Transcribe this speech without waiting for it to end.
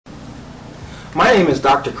My name is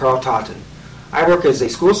Dr. Carl Totton. I work as a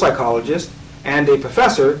school psychologist and a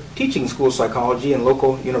professor teaching school psychology in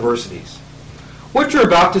local universities. What you're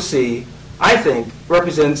about to see, I think,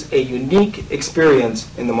 represents a unique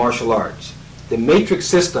experience in the martial arts, the matrix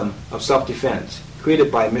system of self-defense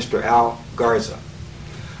created by Mr. Al Garza.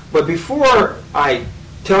 But before I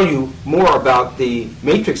tell you more about the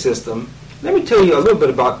matrix system, let me tell you a little bit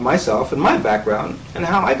about myself and my background and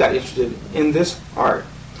how I got interested in this art.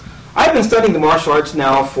 I've been studying the martial arts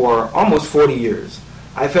now for almost 40 years.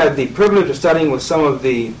 I've had the privilege of studying with some of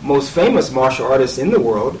the most famous martial artists in the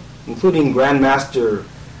world, including Grandmaster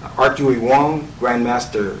Art Yui Wong,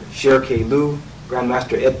 Grandmaster Sher K. Lu,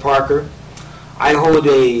 Grandmaster Ed Parker. I hold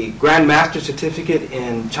a Grandmaster certificate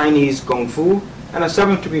in Chinese Kung Fu and a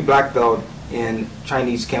 7th degree black belt in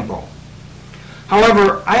Chinese Kenpo.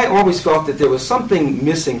 However, I always felt that there was something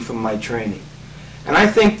missing from my training. And I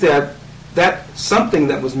think that something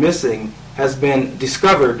that was missing has been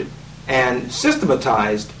discovered and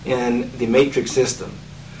systematized in the matrix system.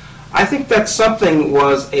 I think that something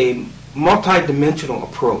was a multidimensional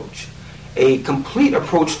approach, a complete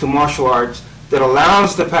approach to martial arts that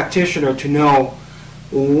allows the practitioner to know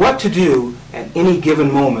what to do at any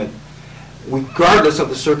given moment, regardless of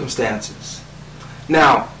the circumstances.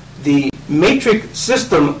 Now, the matrix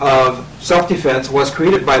system of self-defense was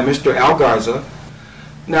created by Mr. Al Garza.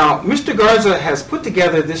 Now, Mr. Garza has put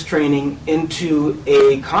together this training into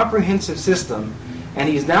a comprehensive system, and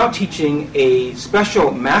he's now teaching a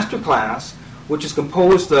special master class which is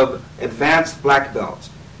composed of advanced black belts.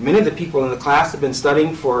 Many of the people in the class have been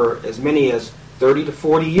studying for as many as 30 to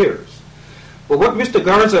 40 years. But what Mr.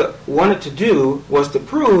 Garza wanted to do was to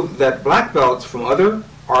prove that black belts from other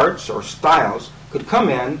arts or styles could come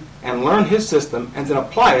in and learn his system and then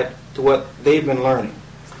apply it to what they've been learning.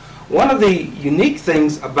 One of the unique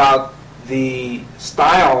things about the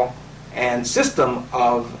style and system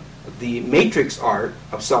of the matrix art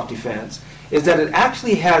of self-defense is that it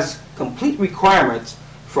actually has complete requirements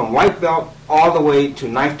from white belt all the way to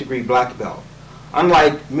 9th degree black belt.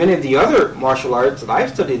 Unlike many of the other martial arts that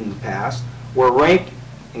I've studied in the past, where rank,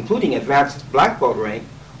 including advanced black belt rank,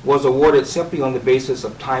 was awarded simply on the basis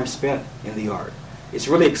of time spent in the art. It's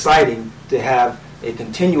really exciting to have a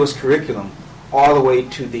continuous curriculum all the way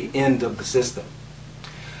to the end of the system.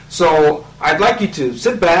 So I'd like you to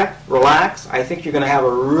sit back, relax. I think you're going to have a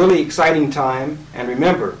really exciting time. And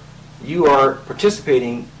remember, you are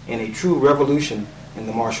participating in a true revolution in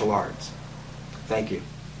the martial arts. Thank you.